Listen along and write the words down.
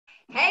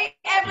Hey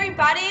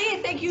everybody,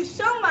 thank you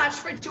so much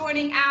for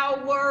joining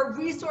our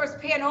resource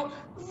panel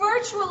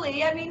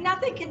virtually. I mean,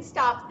 nothing can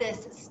stop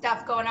this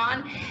stuff going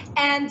on.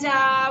 And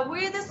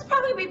this is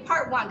probably be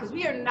part one because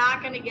we are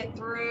not going to get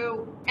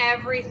through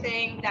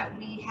everything that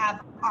we have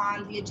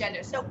on the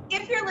agenda. So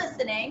if you're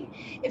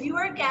listening, if you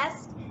are a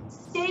guest,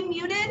 stay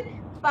muted,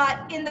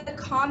 but in the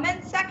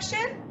comment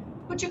section,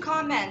 put your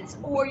comments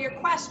or your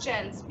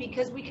questions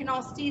because we can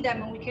all see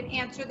them and we can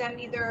answer them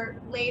either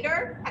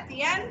later at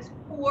the end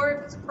or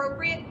if it's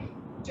appropriate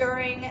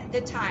during the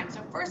time.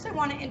 So first I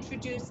want to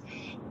introduce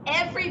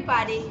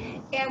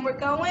everybody and we're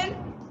going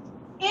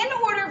in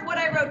order of what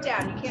I wrote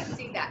down. You can't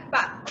see that,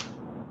 but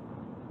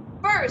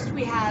first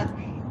we have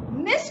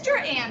Mr.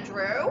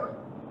 Andrew.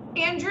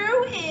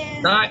 Andrew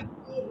is, Hi.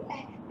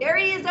 There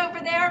he is over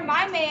there,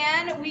 my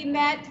man. We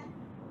met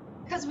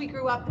because we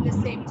grew up in the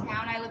same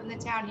town. I live in the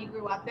town he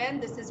grew up in.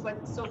 This is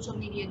what social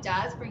media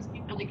does, brings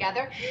people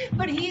together.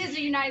 But he is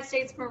a United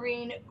States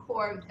Marine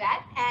Corps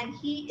vet, and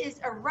he is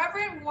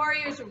Irreverent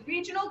Warriors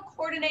Regional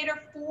Coordinator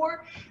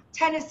for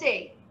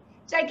Tennessee.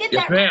 Did I get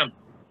that right? Yes, ma'am.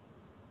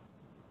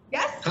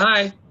 Yes?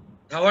 Hi.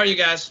 How are you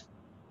guys?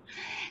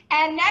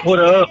 And next What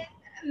up? is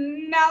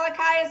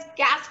Malachias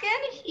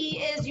Gaskin. He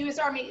is U.S.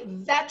 Army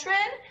veteran,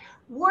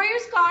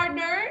 Warriors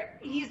Gardener.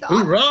 He's the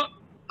Hoorah.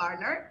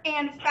 Gardener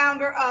and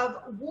founder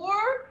of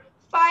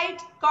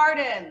Warfighter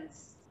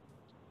Gardens.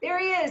 There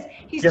he is.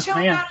 He's Yes,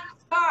 chilling ma'am. out in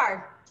his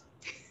car.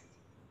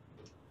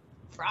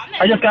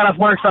 I just got off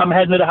work, so I'm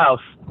heading to the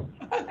house.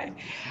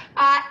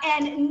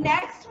 And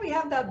next we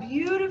have the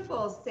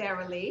beautiful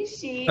Sarah Lee.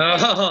 She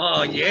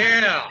Oh,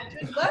 yeah.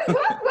 look.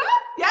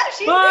 Yeah,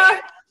 she's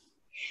there.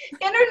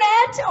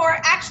 Internet, or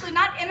actually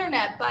not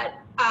internet, but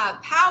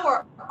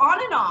power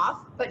on and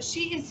off. But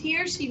she is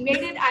here. She made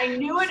it. I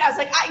knew it. I was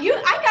like,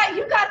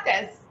 you got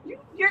this.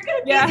 You're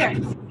gonna be there.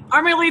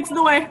 Army leads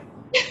the way.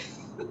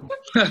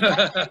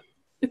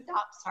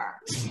 Stops her.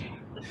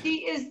 She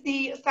is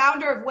the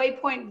founder of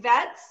WayPoint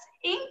Vets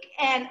Inc.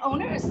 and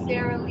owner of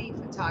Sarah Lee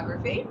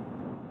Photography.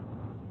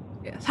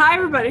 Yes. Hi,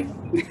 everybody.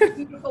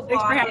 Beautiful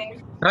Thanks for having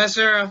bonding. Hi,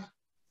 Sarah.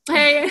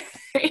 Hey,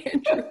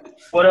 Andrew.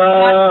 What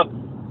up?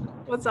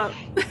 What's up?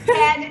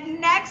 And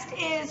next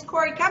is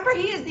Korey Kemper.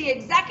 He is the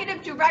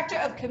executive director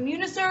of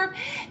CommuniServe,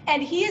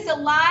 and he is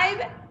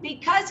alive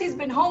because he's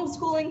been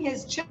homeschooling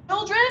his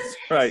children.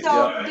 Right.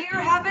 So, Yeah. dear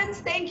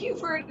heavens, thank you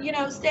for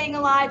staying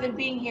alive and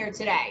being here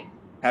today.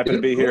 Happy to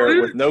be here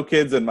with no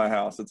kids in my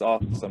house. It's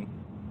awesome.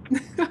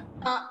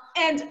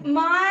 And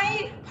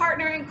my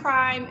partner in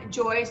crime,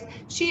 Joyce,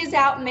 she is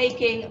out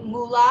making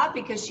moolah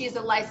because she is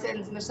a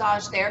licensed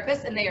massage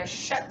therapist and they are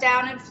shut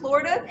down in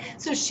Florida.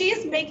 So she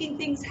is making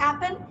things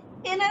happen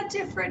in a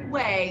different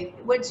way.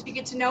 Once you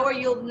get to know her,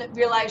 you'll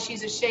realize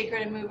she's a shaker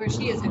and a mover.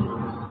 She is a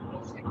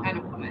kind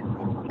of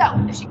woman.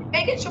 So if she can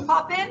make it, she'll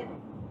pop in.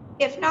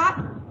 If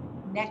not,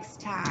 next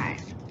time.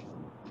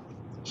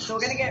 So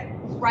we're gonna get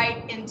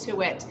right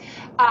into it.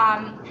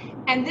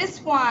 And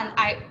this one,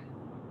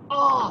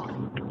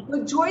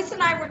 when Joyce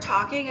and I were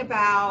talking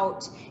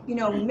about,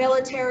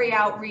 military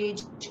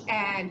outreach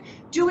and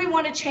do we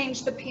want to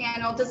change the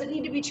panel? Does it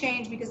need to be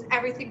changed because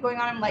everything going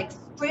on? I'm like,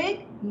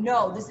 frig,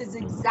 no, this is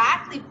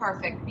exactly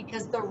perfect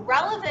because the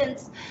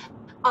relevance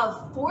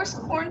of forced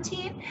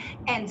quarantine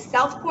and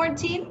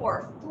self-quarantine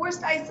or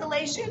forced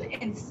isolation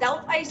and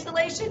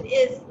self-isolation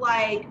is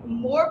like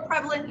more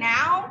prevalent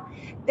now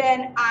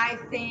than I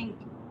think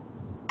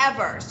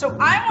ever. So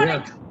I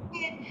want to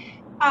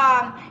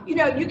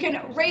you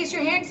can raise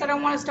your hand because I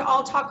don't want us to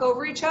all talk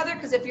over each other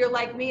because if you're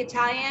like me,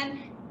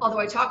 Italian, although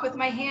I talk with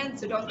my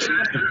hands, so don't think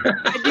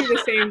I do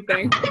the same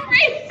thing. I'm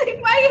raising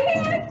my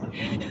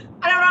hand.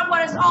 I don't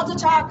want us all to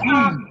talk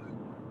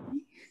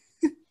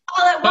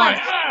all at once.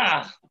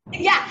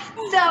 Yeah,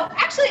 so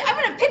actually I'm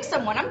going to pick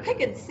someone. I'm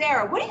picking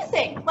Sarah. What do you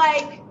think?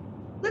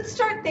 Let's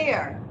start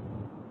there.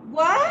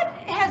 What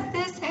has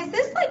this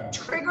like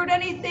triggered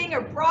anything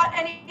or brought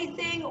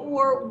anything,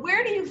 or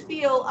where do you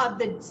feel of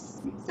the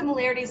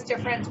similarities,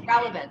 difference,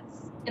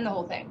 relevance in the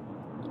whole thing?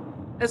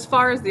 As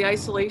far as the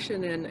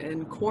isolation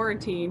and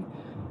quarantine,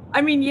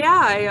 I mean, yeah,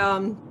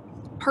 I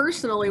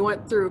personally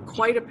went through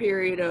quite a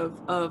period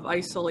of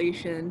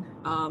isolation,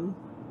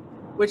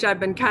 which I've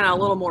been kind of a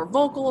little more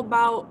vocal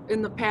about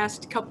in the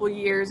past couple of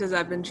years as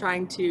I've been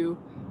trying to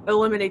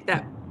eliminate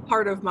that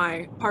part of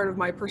my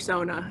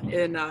persona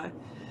in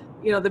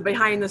the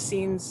behind the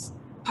scenes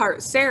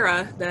part,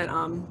 Sarah, that,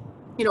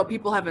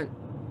 people haven't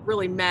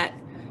really met.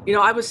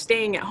 I was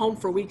staying at home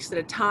for weeks at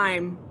a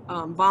time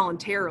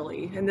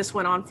voluntarily, and this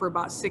went on for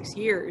about 6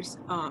 years.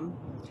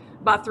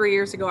 About 3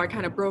 years ago, I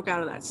kind of broke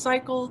out of that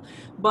cycle,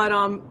 but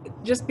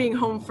just being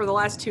home for the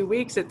last 2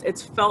 weeks,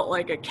 it's felt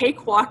like a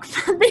cakewalk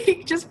for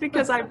me just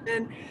because I've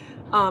been,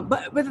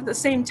 but at the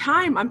same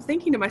time, I'm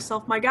thinking to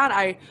myself, my God,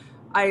 I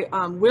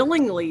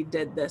willingly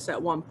did this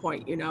at one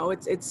point.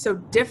 It's so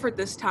different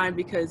this time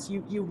because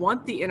you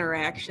want the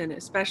interaction,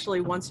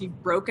 especially once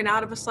you've broken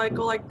out of a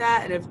cycle like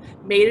that and have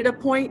made it a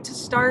point to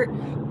start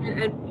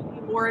and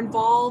be more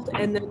involved,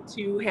 and then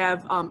to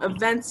have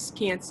events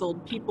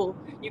canceled, people,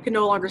 you can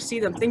no longer see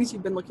them, things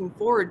you've been looking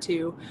forward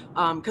to,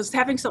 because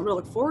having something to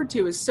look forward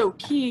to is so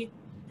key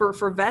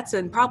for vets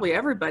and probably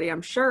everybody,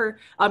 I'm sure,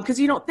 because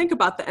you don't think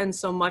about the end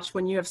so much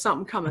when you have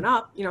something coming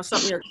up, you know,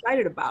 something you're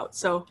excited about.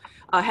 So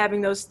having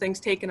those things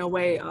taken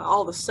away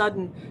all of a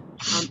sudden,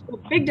 the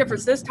big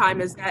difference this time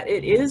is that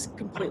it is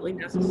completely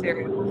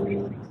necessary. We're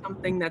facing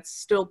something that's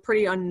still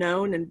pretty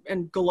unknown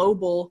and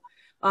global.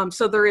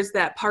 So there is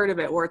that part of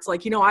it where it's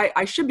like, you know,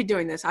 I should be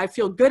doing this. I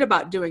feel good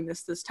about doing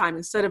this time,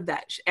 instead of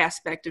that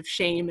aspect of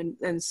shame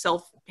and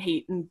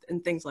self-hate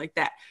and things like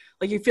that.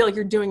 Like you feel like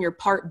you're doing your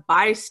part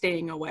by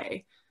staying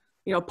away,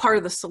 you know, part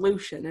of the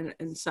solution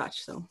and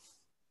such. So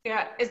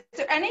yeah, is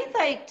there any,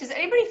 like, does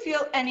anybody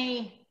feel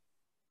any,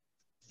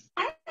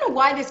 I don't know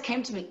why this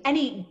came to me,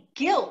 any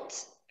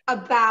guilt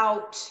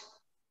about,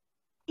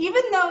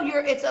 even though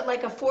it's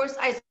like a forced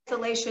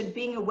isolation,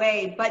 being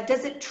away, but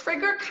does it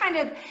trigger kind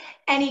of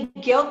any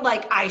guilt,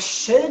 like I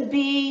should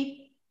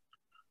be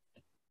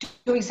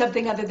doing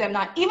something other than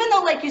not, even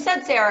though, like you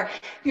said, Sarah,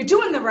 you're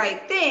doing the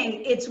right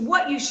thing, it's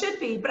what you should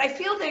be, but I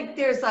feel like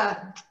there's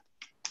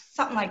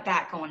something like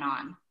that going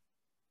on.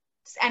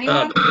 Does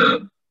anyone?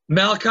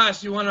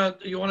 Malachias, you wanna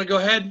go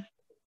ahead?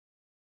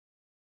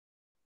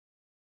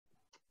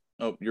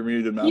 Oh, you're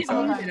muted, he's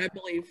Malachias. muted, I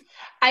believe.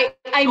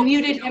 I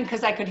muted him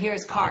because I could hear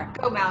his car.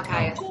 Go,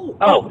 Malachias.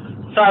 Oh,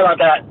 sorry about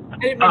that. I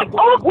didn't mean to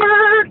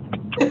Awkward!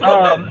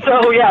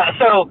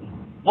 So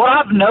what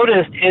I've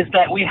noticed is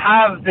that we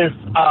have this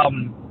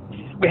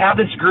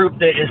group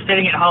that is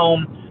sitting at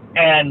home,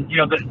 and, you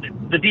know,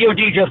 the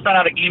DOD just sent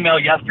out an email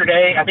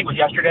yesterday, I think it was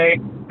yesterday,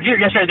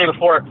 the day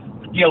before,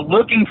 you know,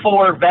 looking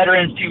for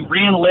veterans to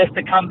re-enlist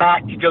to come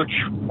back to go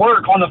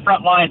work on the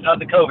front lines of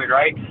the COVID,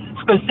 right?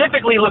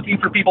 Specifically looking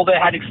for people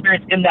that had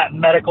experience in that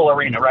medical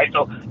arena, right?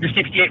 So your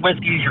 68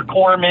 whiskeys, your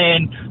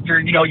corpsmen,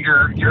 your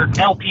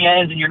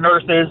LPNs and your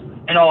nurses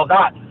and all of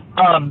that.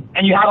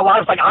 And you had a lot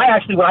of, like,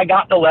 when I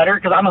got the letter,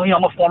 because I'm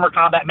a former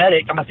combat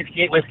medic, I'm a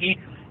 68 whiskey,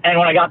 and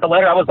when I got the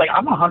letter, I was like,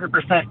 I'm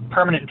 100%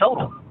 permanent and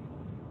total.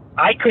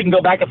 I couldn't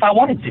go back if I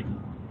wanted to,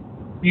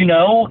 you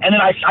know? And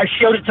then I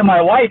showed it to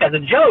my wife as a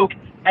joke,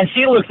 and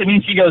she looks at me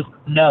and she goes,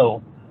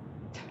 no.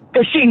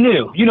 Because she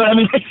knew, you know what I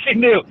mean? She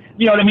knew,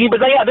 you know what I mean? But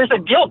yeah, there's a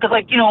guilt, because,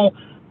 like, you know,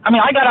 I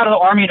mean, I got out of the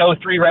Army in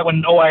 2003, right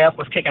when OIF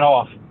was kicking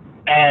off.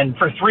 And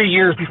for 3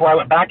 years before I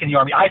went back in the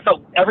Army, I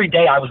felt every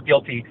day I was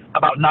guilty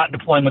about not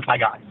deploying with my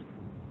guys,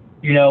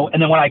 you know?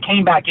 And then when I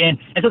came back in,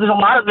 and so there's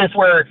a lot of this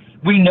where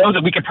we know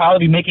that we could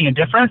probably be making a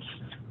difference.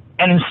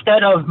 And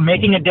instead of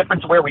making a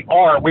difference where we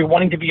are, we're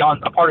wanting to be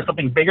on a part of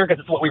something bigger because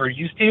it's what we were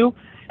used to.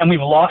 And we've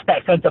lost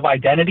that sense of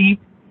identity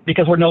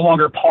because we're no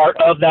longer part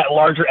of that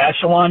larger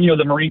echelon, you know,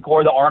 the Marine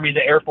Corps, the Army,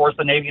 the Air Force,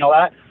 the Navy, and all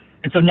that.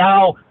 And so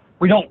now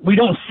we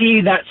don't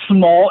see that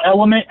small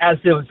element as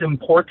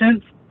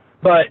important,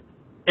 but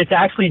it's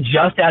actually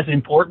just as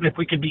important if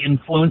we could be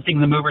influencing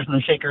the movers and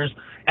the shakers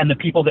and the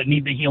people that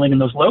need the healing in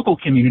those local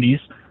communities,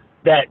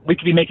 that we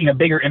could be making a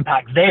bigger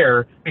impact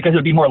there, because it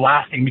would be more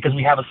lasting, because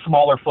we have a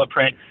smaller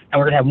footprint and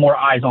we're going to have more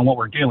eyes on what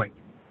we're doing.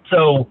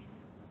 So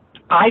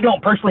I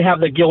don't personally have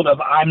the guilt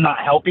of I'm not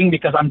helping,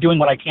 because I'm doing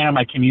what I can in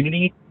my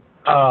community.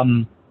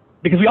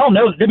 Because we all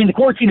know, I mean, the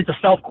quarantine is a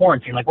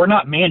self-quarantine. Like, we're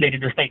not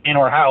mandated to stay in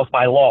our house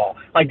by law.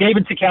 Like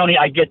Davidson County,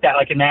 I get that.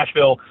 Like in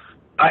Nashville,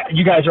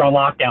 you guys are on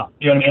lockdown,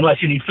 you know what I mean?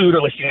 Unless you need food or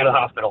unless you go to the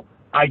hospital.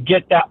 I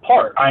get that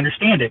part. I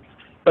understand it.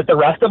 But the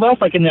rest of us,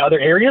 like in the other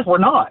areas, we're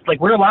not.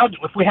 Like, we're allowed,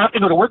 if we have to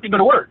go to work, we go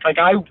to work. Like,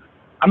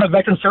 I'm a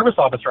veteran service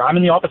officer. I'm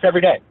in the office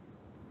every day.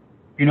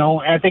 You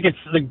know, and I think it's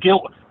the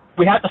guilt.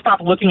 We have to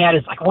stop looking at it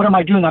as like, what am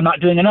I doing? I'm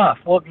not doing enough.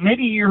 Well,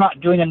 maybe you're not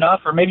doing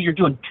enough, or maybe you're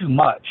doing too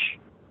much.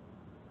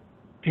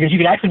 Because you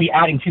could actually be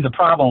adding to the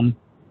problem,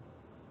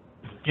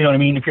 you know what I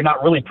mean, if you're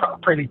not really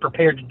pretty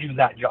prepared to do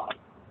that job.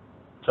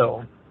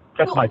 So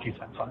that's my 2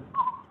 cents on it.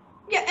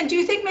 Yeah, and do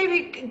you think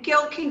maybe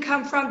guilt can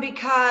come from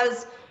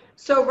because,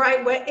 so right,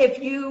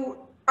 if you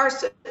are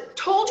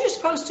told you're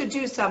supposed to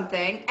do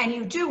something and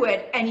you do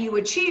it and you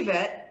achieve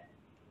it,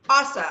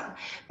 awesome.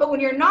 But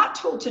when you're not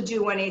told to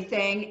do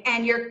anything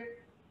and you're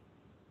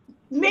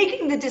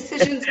making the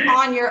decisions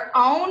on your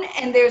own,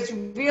 and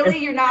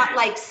you're not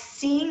like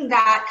seeing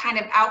that kind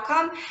of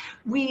outcome,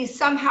 we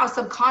somehow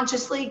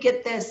subconsciously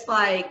get this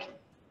like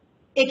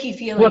icky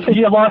feeling. Well, because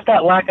you lost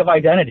that lack of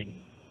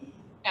identity.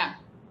 Yeah.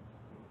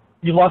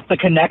 You lost the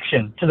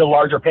connection to the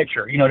larger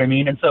picture, you know what I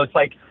mean? And so it's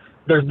like,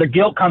 the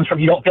guilt comes from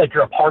you don't feel like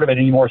you're a part of it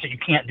anymore, so you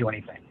can't do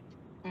anything.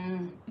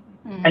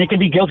 And it can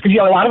be guilt because, you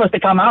know, a lot of us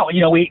that come out,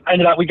 you know, we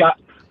got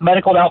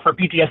medicaled out for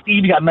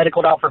PTSD, we got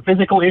medicaled out for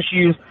physical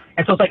issues,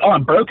 and so it's like, oh,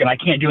 I'm broken, I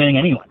can't do anything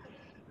anyway.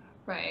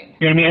 Right.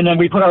 You know what I mean? And then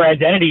we put our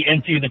identity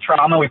into the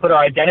trauma, we put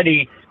our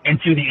identity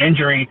into the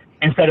injury,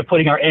 instead of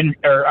putting our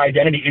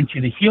identity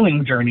into the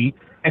healing journey,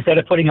 instead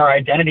of putting our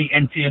identity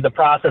into the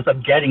process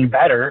of getting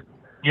better,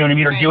 you know what I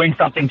mean, or doing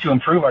something to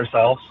improve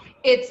ourselves.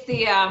 It's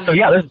the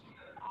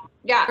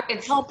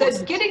so it's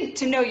the getting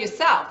to know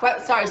yourself.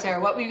 Sorry,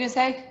 Sarah, what were you gonna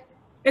say?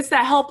 It's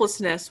that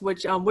helplessness,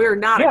 which we're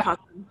not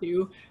accustomed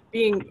to,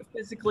 being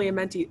physically and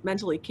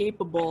mentally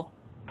capable.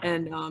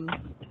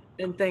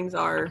 and things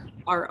are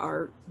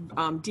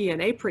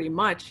DNA pretty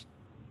much,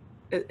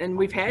 and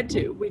we've had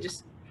to.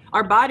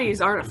 Our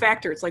bodies aren't a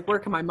factor. It's like, where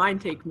can my mind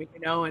take me, you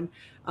know? And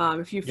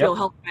if you feel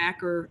held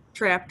back or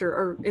trapped,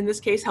 or in this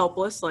case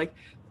helpless, like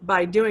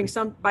by doing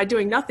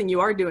nothing,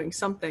 you are doing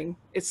something.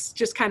 It's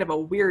just kind of a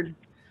weird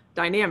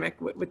dynamic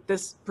with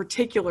this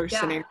particular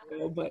scenario.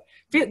 But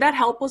that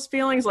helpless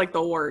feeling is like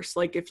the worst.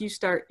 Like if you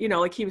start, you know,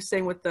 like he was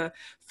saying with the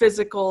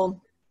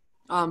physical,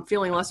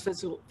 feeling less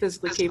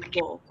physically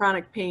capable,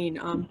 chronic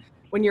pain,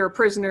 when you're a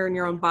prisoner in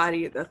your own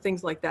body, the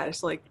things like that,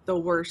 it's like the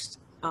worst.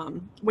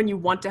 When you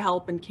want to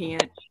help and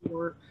can't,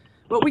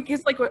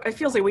 it's like, it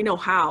feels like we know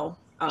how.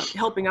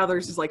 Helping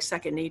others is like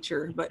second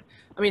nature, but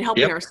I mean,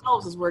 helping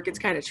ourselves is where it gets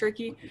kind of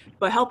tricky,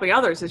 but helping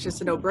others is just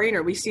a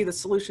no-brainer. We see the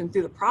solution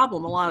through the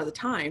problem a lot of the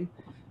time.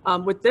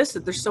 With this,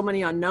 there's so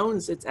many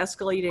unknowns, it's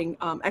escalating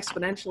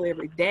exponentially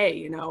every day,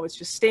 you know. It's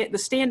just the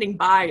standing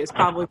by is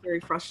probably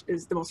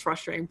is the most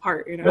frustrating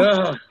part, you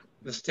know.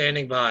 The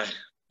standing by.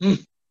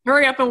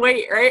 Hurry up and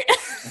wait, right?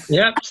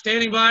 Yep,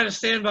 standing by to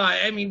stand by.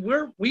 I mean,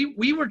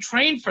 we were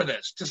trained for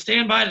this, to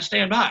stand by to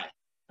stand by.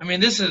 I mean,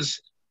 this is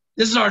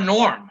our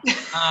norm.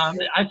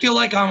 I feel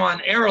like I'm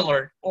on air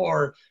alert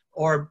or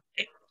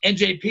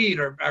NJP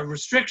or a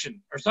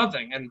restriction or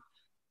something, and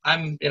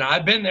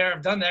I've been there,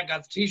 I've done that,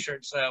 got the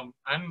T-shirt, so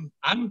I'm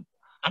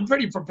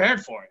pretty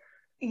prepared for it.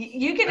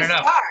 You can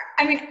start.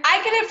 I mean,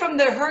 I get it from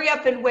the hurry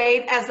up and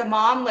wait as a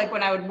mom, like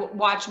when I would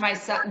watch my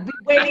son,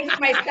 waiting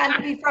for my son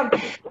to be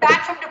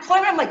back from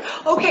deployment. I'm like,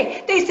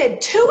 okay, they said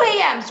 2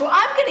 a.m., so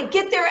I'm going to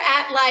get there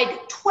at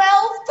like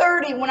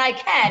 12:30 when I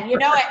can, you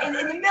know, in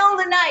the middle of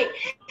the night.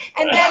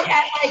 And then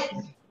at like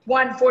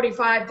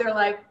 1:45, they're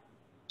like,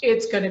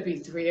 it's going to be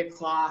 3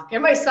 o'clock.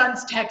 And my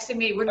son's texting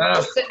me. We're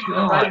just sitting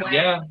on the runway.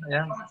 Yeah.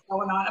 What's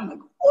going on? I'm like,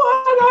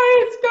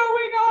 what is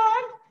going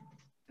on?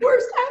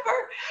 Worst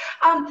ever.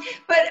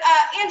 But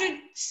Andrew,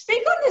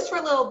 speak on this for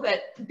a little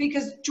bit,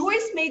 because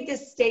Joyce made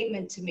this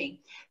statement to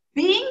me.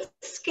 Being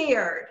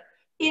scared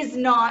is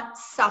not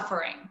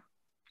suffering.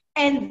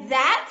 And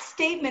that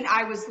statement,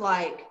 I was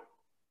like,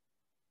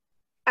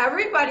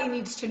 everybody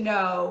needs to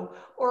know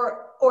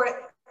or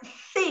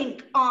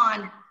think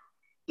on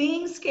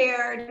being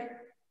scared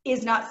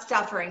is not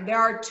suffering. There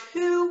are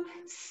two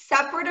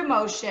separate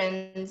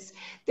emotions.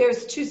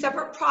 There's two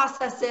separate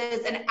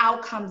processes and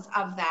outcomes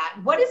of that.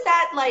 What does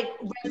that like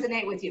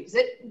resonate with you? Because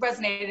it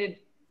resonated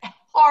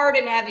hard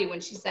and heavy when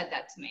she said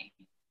that to me.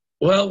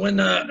 Well, when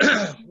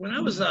I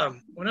was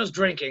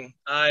drinking,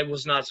 I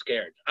was not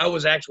scared. I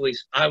was suffering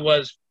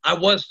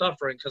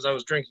because I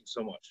was drinking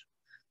so much.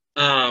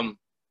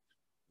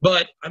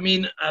 But I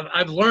mean,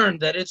 I've learned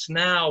that it's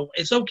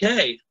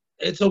okay.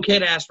 It's okay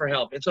to ask for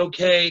help. It's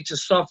okay to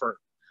suffer.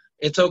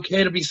 It's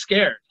okay to be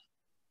scared.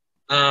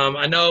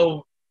 I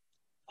know,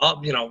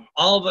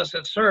 all of us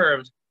that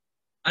served,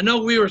 I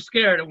know we were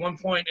scared at one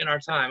point in our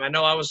time. I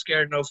know I was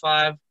scared in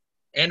 05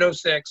 and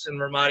 06 in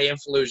Ramadi and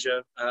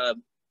Fallujah.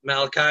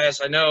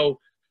 Malachias, I know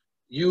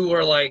you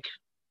were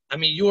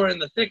you were in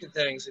the thick of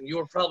things, and you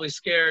were probably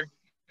scared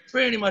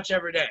pretty much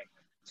every day.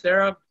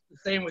 Sarah, the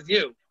same with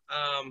you.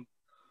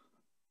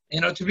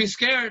 To be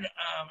scared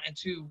and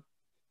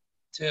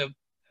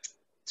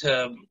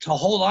to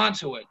hold on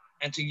to it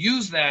and to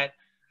use that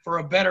for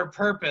a better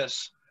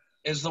purpose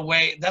is the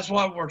way. That's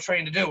what we're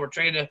trained to do. We're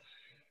trained to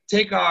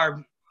take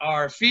our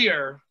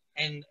fear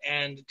and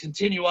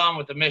continue on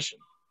with the mission.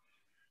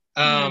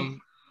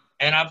 And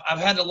I've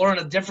had to learn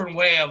a different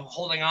way of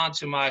holding on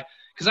to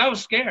because I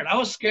was scared. I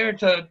was scared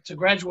to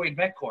graduate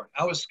vet court.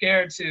 I was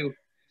scared to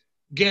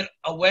get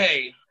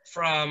away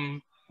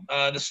from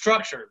the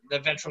structure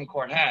that veteran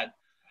court had.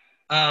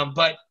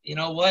 But you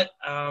know what?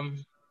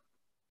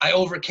 I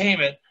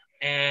overcame it,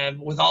 and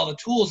with all the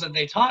tools that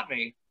they taught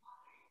me,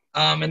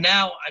 and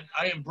now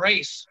I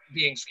embrace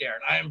being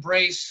scared. I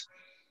embrace,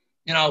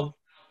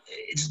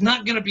 it's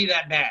not going to be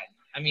that bad.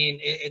 I mean,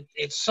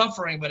 it's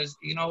suffering, but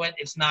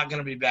it's not going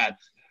to be bad.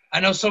 I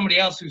know somebody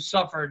else who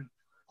suffered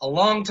a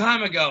long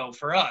time ago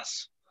for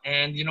us,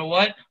 and you know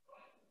what?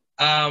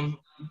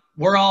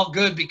 We're all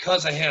good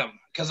because of him,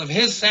 because of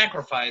his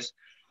sacrifice.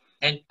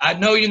 And I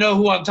know you know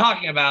who I'm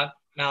talking about,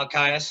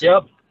 Malachias.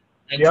 Yep.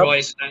 And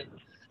Joyce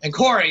and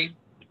Korey.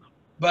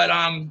 But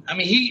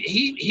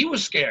he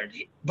was scared,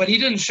 but he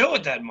didn't show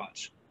it that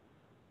much.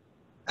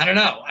 I don't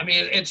know. I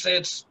mean,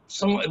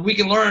 we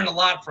can learn a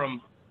lot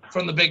from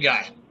the big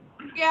guy.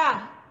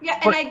 Yeah,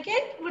 and I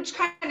get which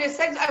kind of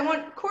segs. I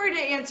want Korey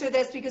to answer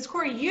this, because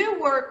Korey, you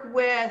work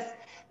with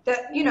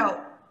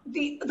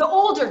the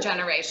older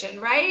generation,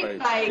 right?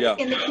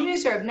 In the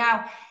CommuniServe.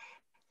 Now,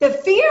 the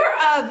fear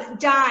of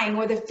dying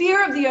or the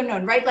fear of the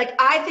unknown, right? Like,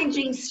 I think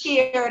being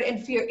scared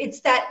and fear, it's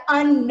that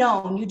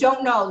unknown. You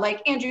don't know.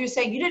 Like Andrew was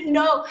saying, you didn't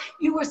know,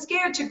 you were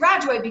scared to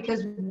graduate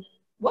because,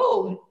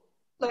 whoa,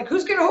 like,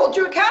 who's going to hold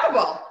you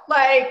accountable?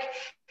 Like,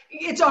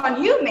 it's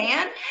on you,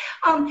 man.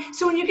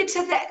 So when you get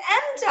to the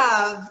end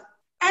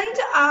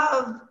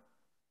of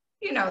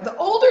the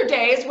older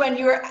days, when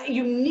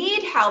you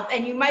need help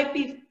and you might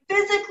be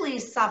physically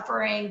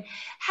suffering,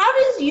 how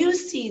do you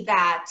see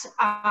that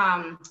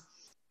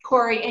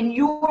Korey, in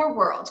your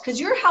world? Because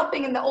you're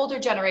helping in the older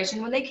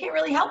generation when they can't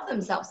really help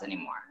themselves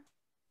anymore.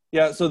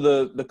 Yeah, so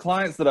the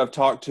clients that I've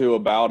talked to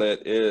about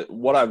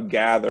what I've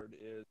gathered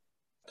is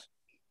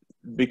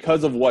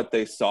because of what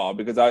they saw,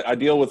 because I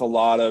deal with a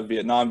lot of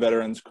Vietnam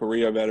veterans,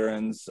 Korea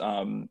veterans,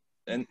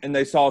 and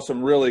they saw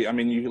some really, I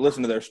mean, you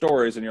listen to their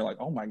stories and you're like,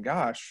 oh my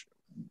gosh,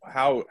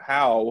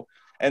 how,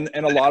 and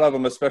a lot of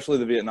them, especially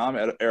the Vietnam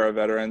era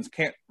veterans,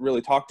 can't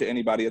really talk to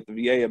anybody at the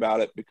VA about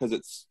it because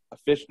it's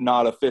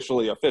not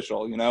officially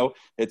official, you know,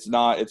 it's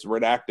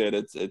redacted,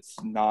 it's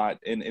not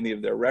in any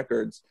of their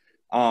records.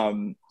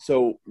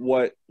 So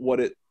what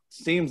it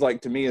seems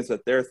like to me is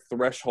that their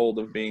threshold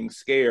of being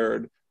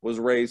scared was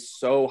raised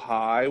so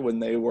high when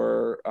they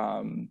were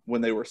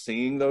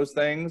seeing those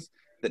things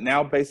that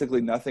now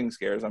basically nothing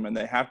scares them, and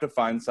they have to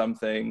find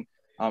something.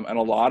 And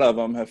a lot of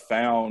them have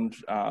found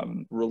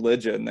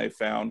religion, they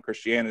found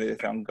Christianity, they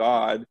found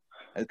God,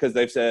 because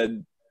they've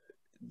said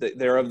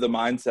they're of the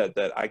mindset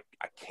that I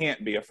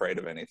can't be afraid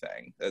of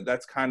anything.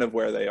 That's kind of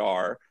where they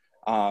are.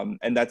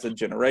 And that's a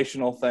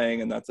generational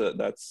thing. And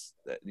that's,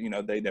 you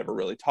know, they never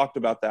really talked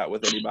about that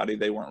with anybody.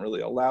 They weren't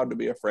really allowed to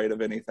be afraid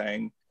of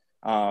anything.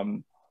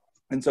 And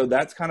so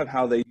that's kind of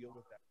how they deal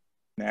with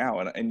that now.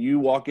 And you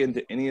walk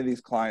into any of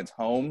these clients'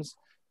 homes,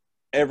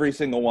 every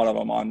single one of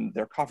them on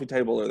their coffee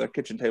table or their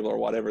kitchen table or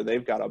whatever,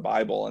 they've got a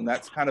Bible. And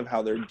that's kind of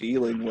how they're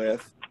dealing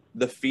with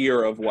the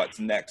fear of what's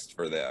next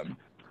for them.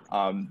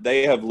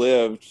 They have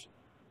lived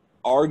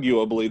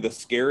arguably the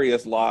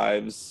scariest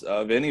lives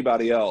of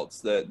anybody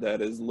else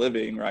that is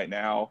living right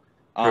now.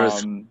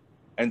 And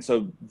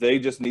so they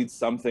just need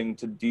something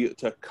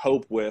to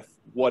cope with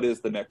what is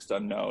the next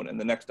unknown. And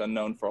the next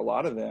unknown for a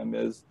lot of them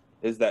is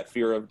that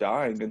fear of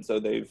dying. And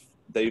so they've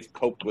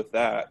coped with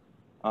that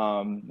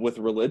with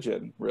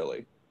religion,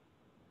 really.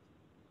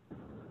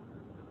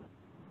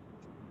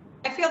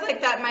 I feel like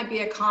that might be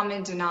a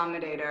common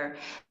denominator,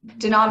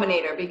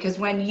 because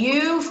when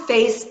you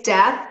face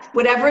death,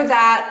 whatever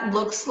that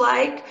looks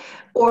like,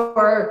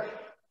 or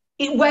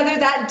whether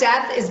that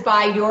death is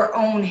by your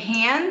own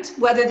hand,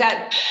 whether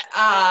that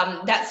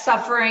that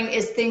suffering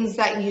is things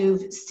that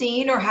you've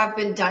seen or have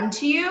been done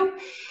to you,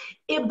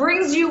 it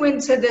brings you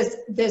into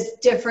this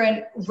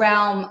different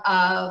realm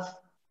of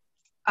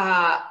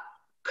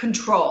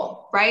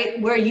control, right?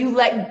 Where you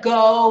let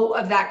go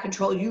of that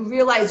control. You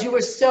realize you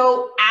were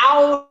so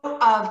out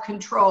of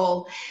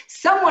control.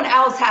 Someone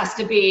else has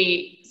to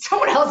be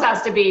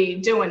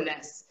doing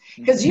this,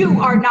 because you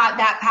are not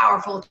that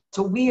powerful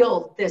to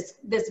wield this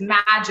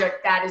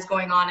magic that is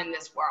going on in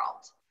this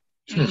world.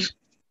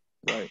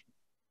 Right?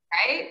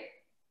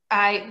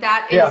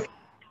 That is. Yeah.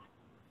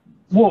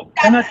 Well,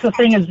 and that's the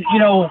thing is, you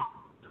know,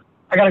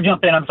 I got to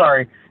jump in. I'm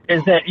sorry.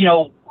 Is that, you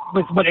know,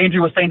 with what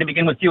Andrew was saying to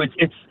begin with you,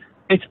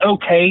 it's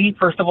okay.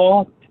 First of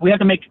all, we have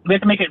to make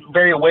it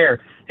very aware.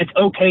 It's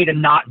okay to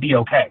not be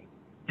okay.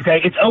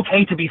 Okay. It's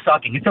okay to be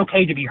sucking. It's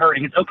okay to be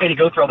hurting. It's okay to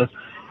go through all this,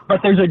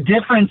 but there's a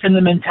difference in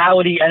the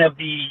mentality and of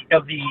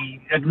the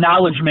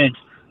acknowledgement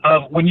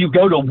of when you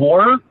go to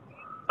war,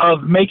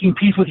 of making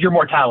peace with your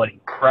mortality.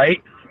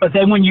 Right. But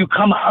then when you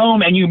come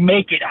home and you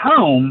make it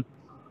home,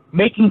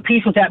 making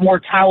peace with that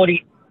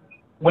mortality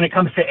when it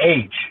comes to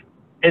age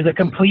is a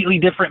completely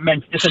different,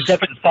 it's a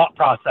different thought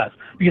process,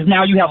 because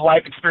now you have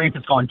life experience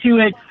that's gone to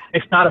it.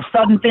 It's not a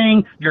sudden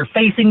thing. You're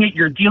facing it,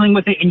 you're dealing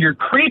with it, and you're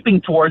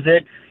creeping towards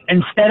it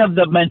instead of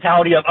the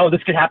mentality of, oh,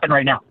 this could happen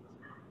right now.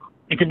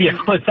 It could be a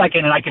split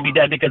second and I could be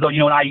dead because of, you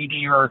know, an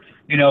IED or,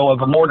 you know,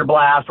 of a mortar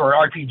blast or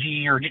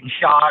RPG or getting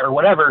shot or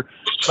whatever.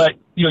 But,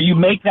 you know, you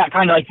make that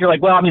kind of like, you're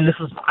like, well, I mean,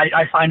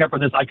 I signed up for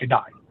this, I could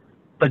die.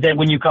 But then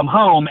when you come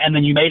home and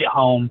then you made it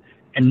home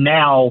and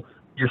now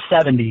you're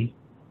 70,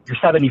 you're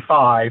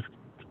 75,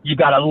 you've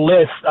got a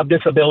list of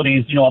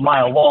disabilities, you know, a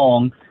mile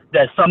long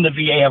that some the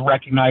VA have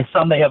recognized,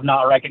 some they have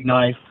not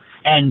recognized.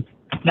 And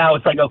now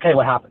it's like, okay,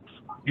 what happens?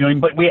 You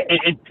know, but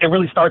it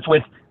really starts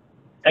with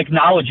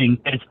acknowledging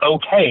that it's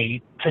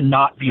okay to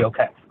not be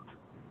okay.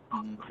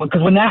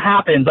 Because when that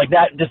happens, like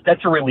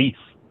that's a release.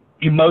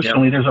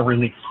 Emotionally, There's a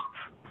release.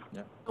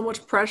 So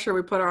much pressure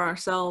we put on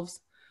ourselves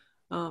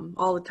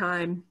all the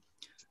time.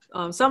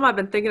 Some I've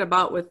been thinking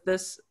about with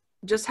this,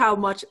 just how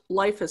much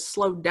life has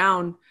slowed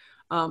down,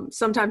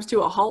 sometimes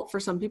to a halt for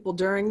some people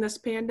during this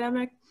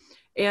pandemic.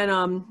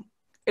 And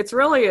it's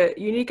really a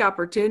unique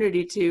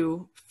opportunity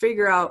to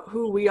figure out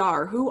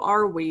who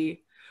are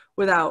we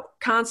without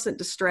constant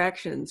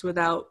distractions,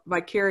 without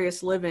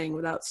vicarious living,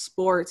 without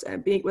sports,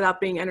 and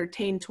without being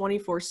entertained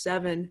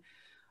 24/7.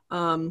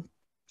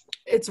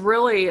 It's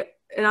really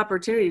an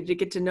opportunity to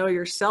get to know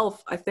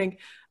yourself. I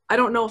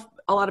don't know if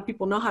a lot of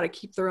people know how to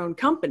keep their own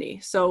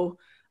company. So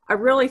I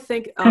really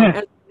think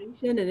as a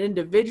nation and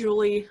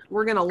individually,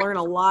 we're going to learn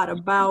a lot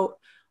about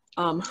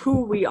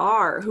who we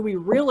are, who we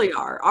really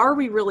are. Are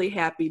we really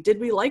happy? Did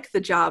we like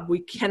the job we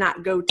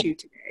cannot go to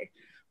today?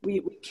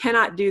 We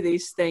cannot do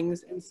these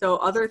things. And so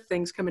other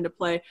things come into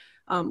play.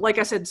 Like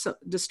I said,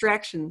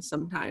 distractions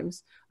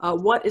sometimes.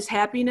 What is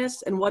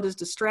happiness and what is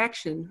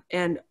distraction?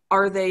 And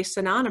are they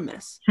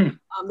synonymous?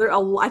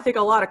 I think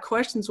a lot of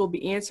questions will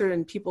be answered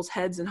in people's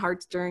heads and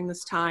hearts during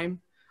this time.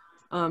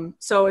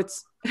 So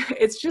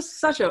it's just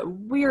such a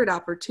weird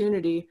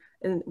opportunity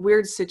and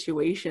weird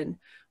situation.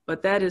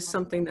 But that is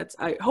something that's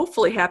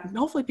hopefully happen.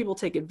 Hopefully people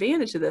take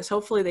advantage of this.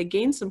 Hopefully they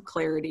gain some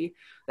clarity.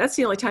 That's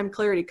the only time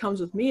clarity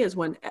comes with me, is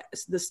when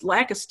this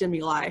lack of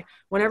stimuli,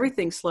 when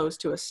everything slows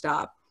to a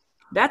stop.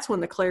 That's when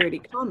the clarity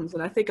comes.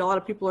 And I think a lot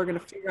of people are going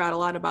to figure out a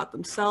lot about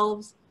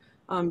themselves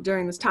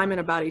during this time, and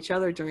about each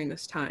other during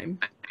this time.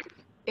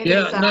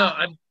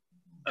 I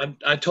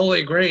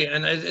totally agree.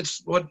 And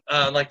it's what,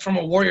 like from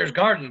a warrior's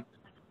garden,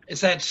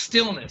 it's that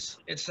stillness.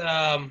 It's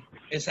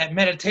that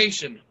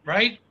meditation,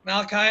 right,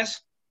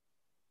 Malachias?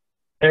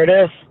 There it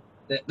is.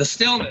 The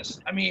stillness.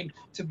 I mean,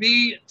 to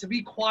be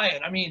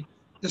quiet. I mean,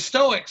 the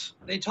Stoics,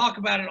 they talk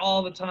about it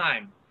all the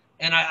time.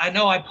 And I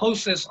know I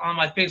post this on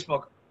my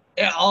Facebook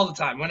all the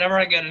time. Whenever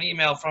I get an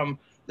email from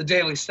the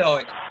Daily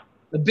Stoic,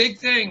 the big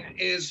thing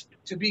is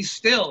to be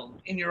still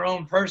in your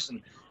own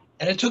person.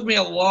 And it took me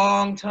a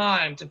long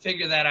time to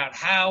figure that out.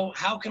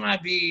 How can I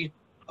be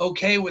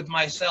okay with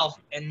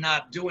myself and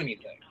not do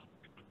anything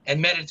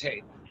and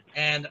meditate?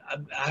 And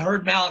I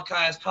heard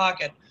Malachias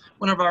talk at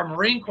one of our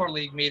Marine Corps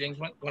League meetings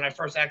when I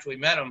first actually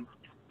met him,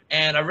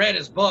 and I read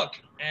his book,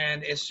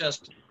 and it's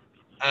just,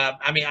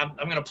 I mean, I'm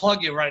going to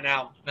plug you right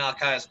now,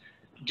 Malachias.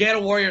 Get a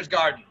Warrior's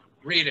Garden,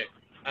 read it,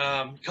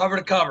 cover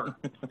to cover.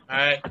 All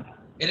right,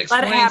 it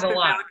explains a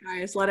lot.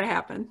 Malachias, let it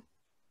happen.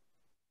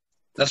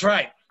 That's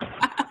right.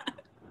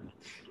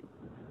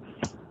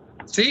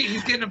 See,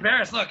 he's getting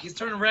embarrassed. Look, he's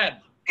turning red.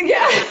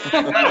 Yeah.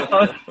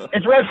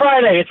 It's Red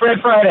Friday. It's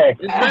Red Friday.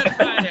 It's Red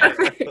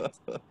Friday.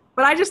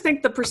 But I just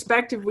think the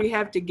perspective we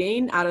have to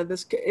gain out of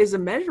this is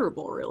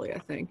immeasurable, really, I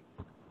think.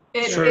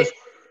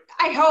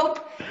 I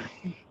hope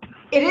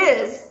it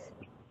is.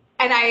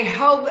 And I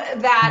hope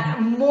that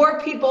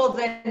more people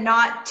than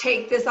not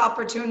take this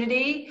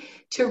opportunity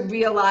to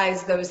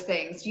realize those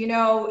things. You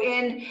know,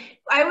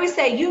 I always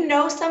say, you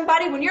know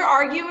somebody, when you're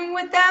arguing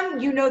with them,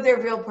 you know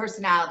their real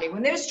personality.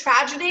 When there's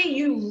tragedy,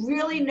 you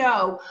really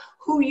know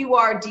who you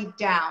are deep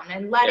down,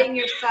 and letting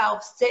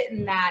yourself sit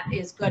in that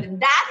is good. And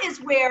that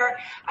is where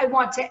I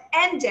want to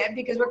end it,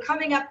 because we're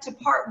coming up to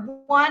part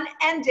one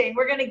ending.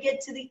 We're going to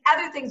get to the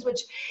other things,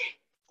 which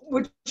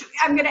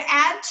I'm going to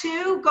add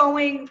to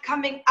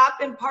coming up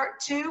in part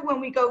two,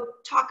 when we go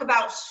talk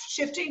about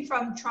shifting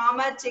from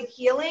trauma to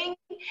healing.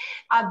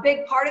 A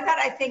big part of that,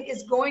 I think,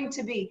 is going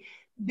to be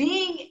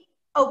being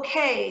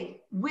okay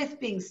with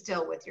being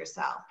still with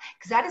yourself,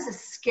 because that is a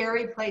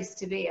scary place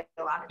to be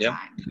a lot of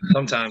times.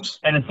 Sometimes.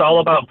 And it's all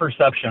about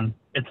perception.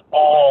 It's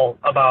all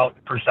about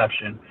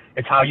perception.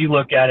 It's how you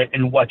look at it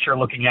and what you're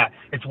looking at.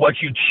 It's what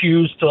you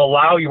choose to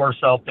allow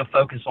yourself to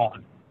focus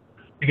on.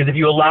 Because if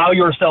you allow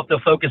yourself to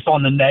focus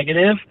on the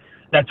negative,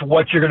 that's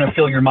what you're going to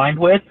fill your mind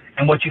with.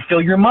 And what you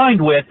fill your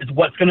mind with is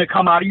what's going to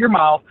come out of your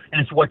mouth,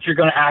 and it's what you're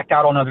going to act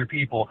out on other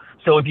people.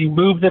 So if you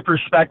move the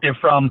perspective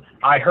from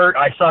I hurt,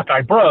 I suck,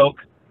 I broke,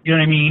 you know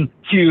what I mean,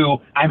 to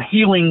I'm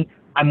healing,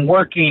 I'm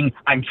working,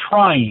 I'm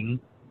trying,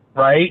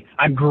 right?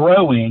 I'm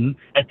growing.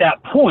 At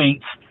that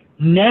point,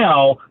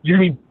 now you're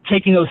going to be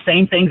taking those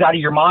same things out of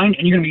your mind,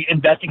 and you're going to be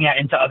investing that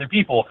into other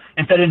people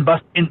instead of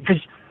because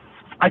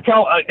I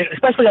tell,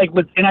 especially like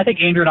and I think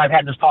Andrew and I've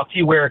had this talk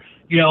too, where,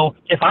 you know,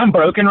 if I'm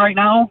broken right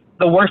now,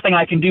 the worst thing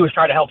I can do is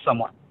try to help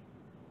someone,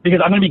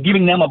 because I'm going to be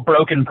giving them a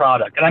broken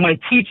product, and I'm going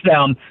to teach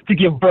them to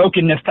give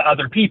brokenness to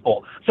other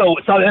people. So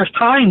there's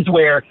times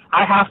where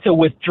I have to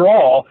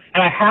withdraw,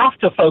 and I have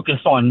to focus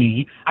on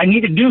me. I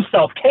need to do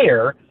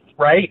self-care,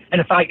 right?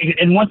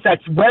 And once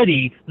that's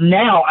ready,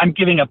 now I'm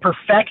giving a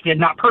perfected,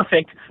 not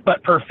perfect,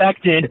 but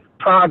perfected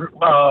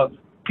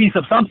piece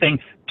of something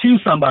to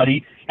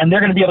somebody, and they're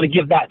going to be able to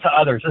give that to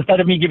others. Instead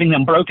of me giving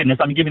them brokenness,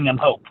 I'm giving them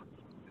hope.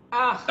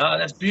 Oh,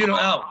 that's beautiful.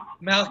 Oh,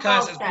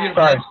 Malachias, that's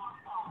beautiful. Sorry.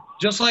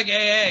 Just like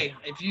AA,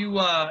 if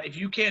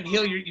you can't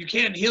heal you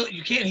can't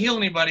heal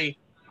anybody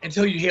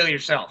until you heal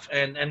yourself.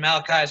 And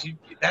Malachias,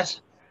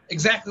 that's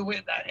exactly what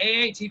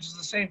AA teaches,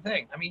 the same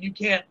thing. I mean, you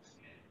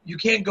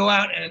can't go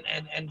out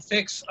and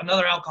fix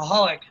another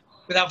alcoholic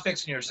without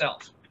fixing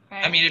yourself.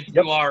 Right. I mean, if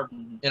you are,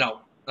 you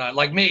know,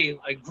 like me,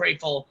 a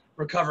grateful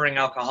recovering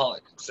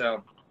alcoholic.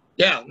 So,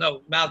 yeah,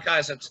 no,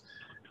 Malachias,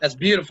 that's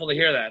beautiful to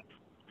hear that.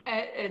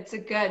 It's a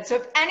good. So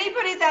if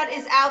anybody that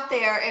is out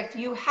there, if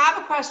you have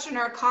a question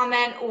or a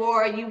comment,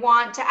 or you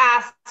want to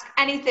ask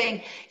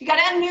anything, you got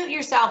to unmute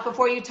yourself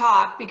before you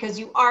talk, because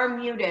you are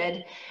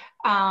muted.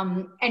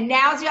 And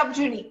now's the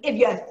opportunity. If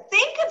you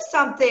think of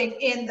something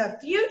in the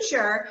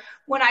future,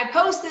 when I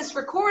post this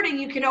recording,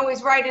 you can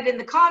always write it in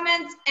the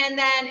comments, and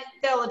then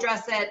they'll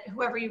address it,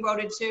 whoever you wrote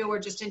it to, or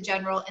just in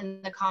general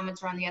in the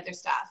comments or on the other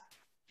stuff.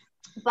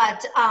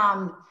 But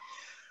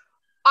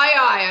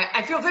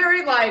I feel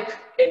very like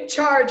in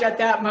charge at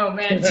that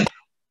moment.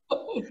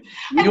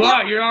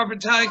 You're our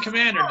battalion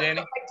commander,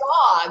 Danny.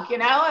 My dog, you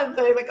know, and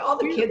like all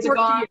the kids are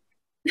gone.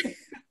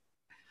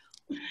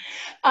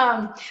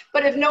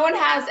 But if no one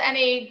has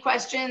any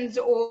questions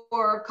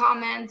or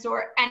comments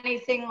or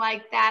anything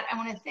like that, I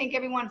want to thank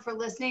everyone for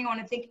listening. I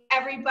want to thank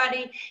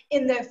everybody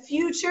in the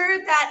future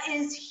that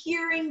is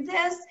hearing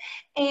this.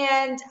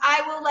 And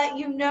I will let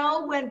you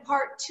know when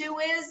part 2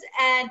 is.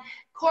 And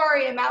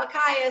Korey and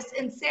Malachias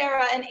and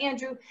Sarah and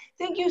Andrew,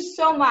 thank you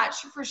so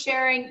much for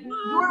sharing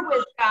your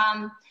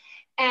wisdom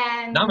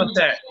and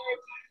Namaste.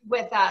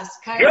 with us.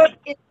 Because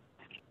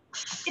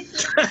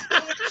it's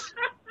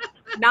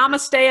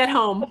Namaste at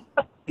home.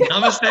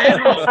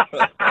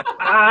 Namaste.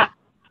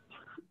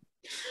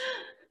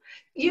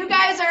 You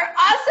guys are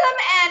awesome,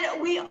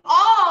 and we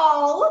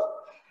all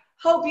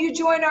hope you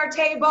join our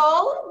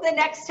table the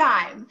next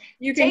time.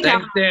 You can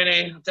Thanks,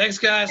 Danny. Thanks,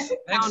 guys.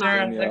 Thanks,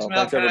 Sarah. Danielle. Thanks,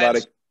 Thanks, Malachi.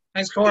 everybody.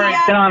 Thanks, Korey. Yeah.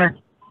 It's an honor.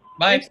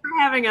 Bye. Thanks for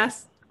having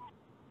us.